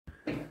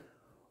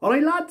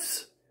Alright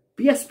lads,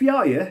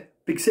 BSBR here,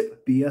 Big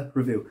Sip Beer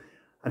Review.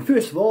 And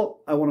first of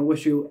all, I want to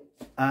wish you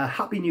a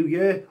Happy New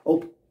Year.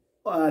 Hope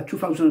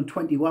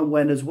 2021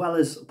 went as well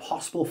as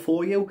possible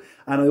for you.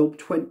 And I hope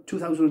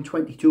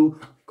 2022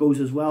 goes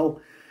as well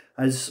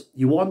as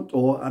you want,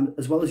 and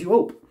as well as you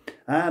hope.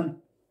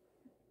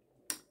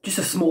 Just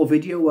a small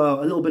video,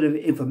 a little bit of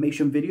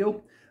information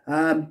video.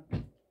 A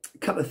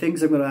couple of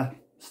things I'm going to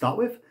start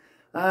with.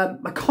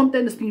 My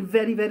content has been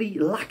very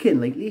lacking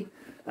lately.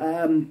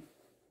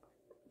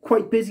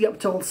 Quite busy up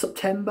till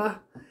September,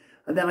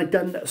 and then I've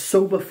done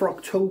sober for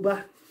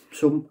October,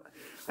 so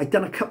I've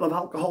done a couple of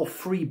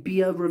alcohol-free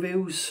beer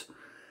reviews,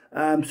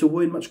 so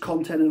weren't much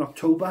content in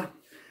October.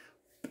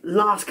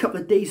 Last couple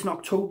of days in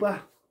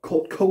October,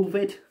 caught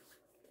COVID,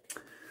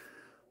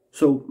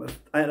 so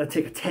I had to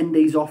take 10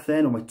 days off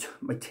then, or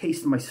my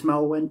taste and my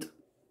smell went,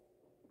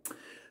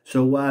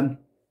 so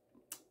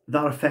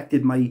that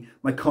affected my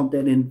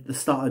content in the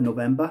start of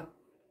November.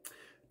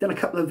 Done a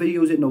couple of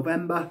videos in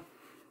November.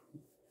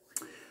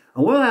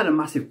 And while I had a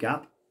massive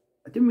gap,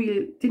 I didn't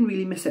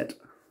really miss it.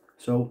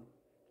 So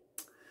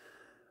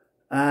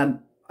I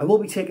will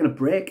be taking a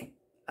break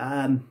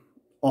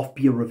off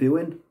beer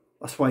reviewing.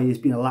 That's why there's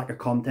been a lack of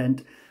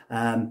content.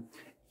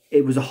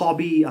 It was a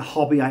hobby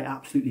I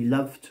absolutely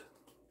loved.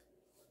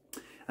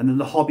 And then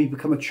the hobby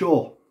became a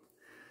chore.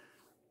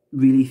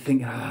 Really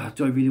think,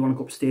 do I really want to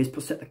go upstairs,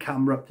 set the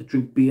camera up to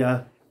drink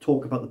beer,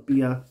 talk about the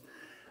beer?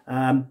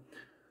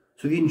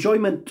 So the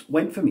enjoyment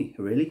went for me,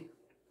 really.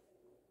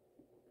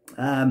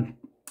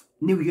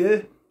 New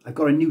year, I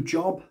got a new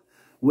job.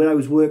 Where I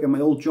was working, my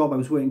old job, I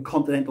was working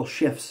continental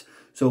shifts,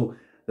 so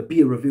the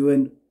beer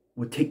reviewing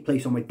would take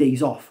place on my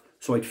days off.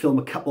 So I'd film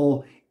a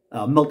couple,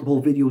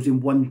 multiple videos in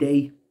one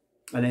day,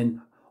 and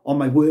then on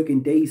my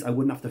working days I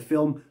wouldn't have to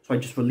film, so I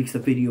just release the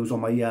videos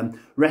on my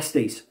rest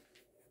days.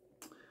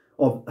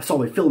 Or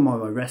sorry, film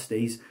on my rest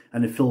days,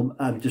 and then film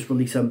just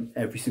release them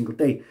every single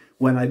day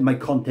when my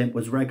content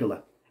was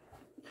regular.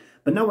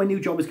 But now my new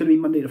job is going to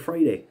be Monday to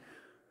Friday.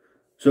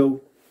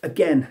 So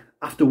again,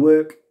 after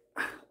work,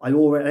 I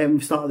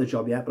haven't started the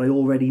job yet, but I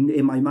already,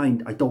 in my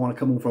mind, I don't want to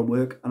come home from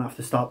work and have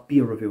to start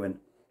beer reviewing.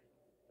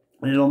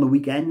 And then on the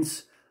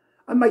weekends,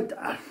 I might,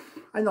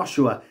 I'm not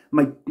sure,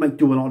 might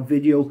do an odd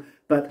video,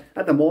 but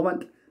at the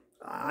moment,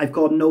 I've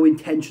got no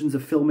intentions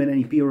of filming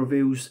any beer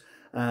reviews.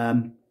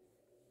 So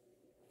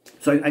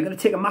I'm going to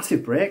take a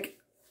massive break.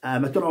 I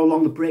don't know how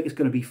long the break is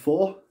going to be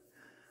for.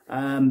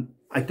 I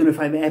don't know if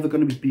I'm ever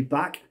going to be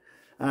back.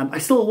 I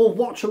still will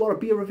watch a lot of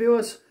beer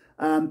reviewers.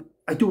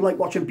 I do like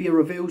watching beer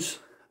reviews,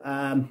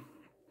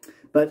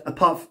 but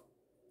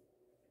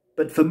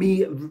for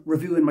me,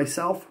 reviewing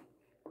myself,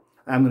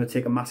 I'm going to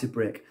take a massive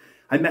break.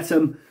 I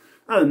haven't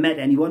met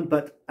anyone,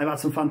 but I've had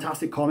some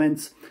fantastic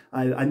comments.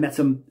 I met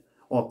some,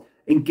 or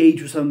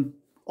engaged with some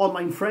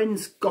online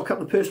friends, got a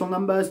couple of personal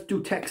numbers,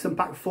 do text them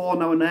back for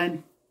now and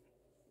then.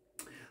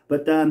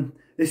 But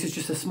this is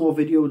just a small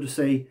video to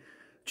say,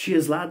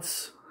 cheers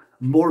lads,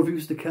 more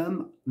reviews to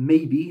come,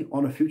 maybe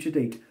on a future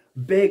date.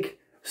 Big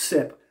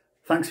Sip.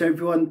 Thanks for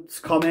everyone's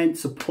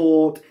comments,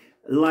 support,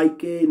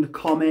 liking,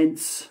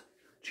 comments.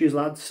 Cheers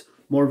lads,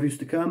 more reviews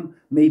to come,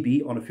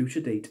 maybe on a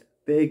future date.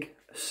 Big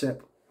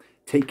Sip.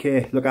 Take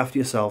care, look after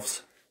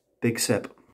yourselves. Big Sip.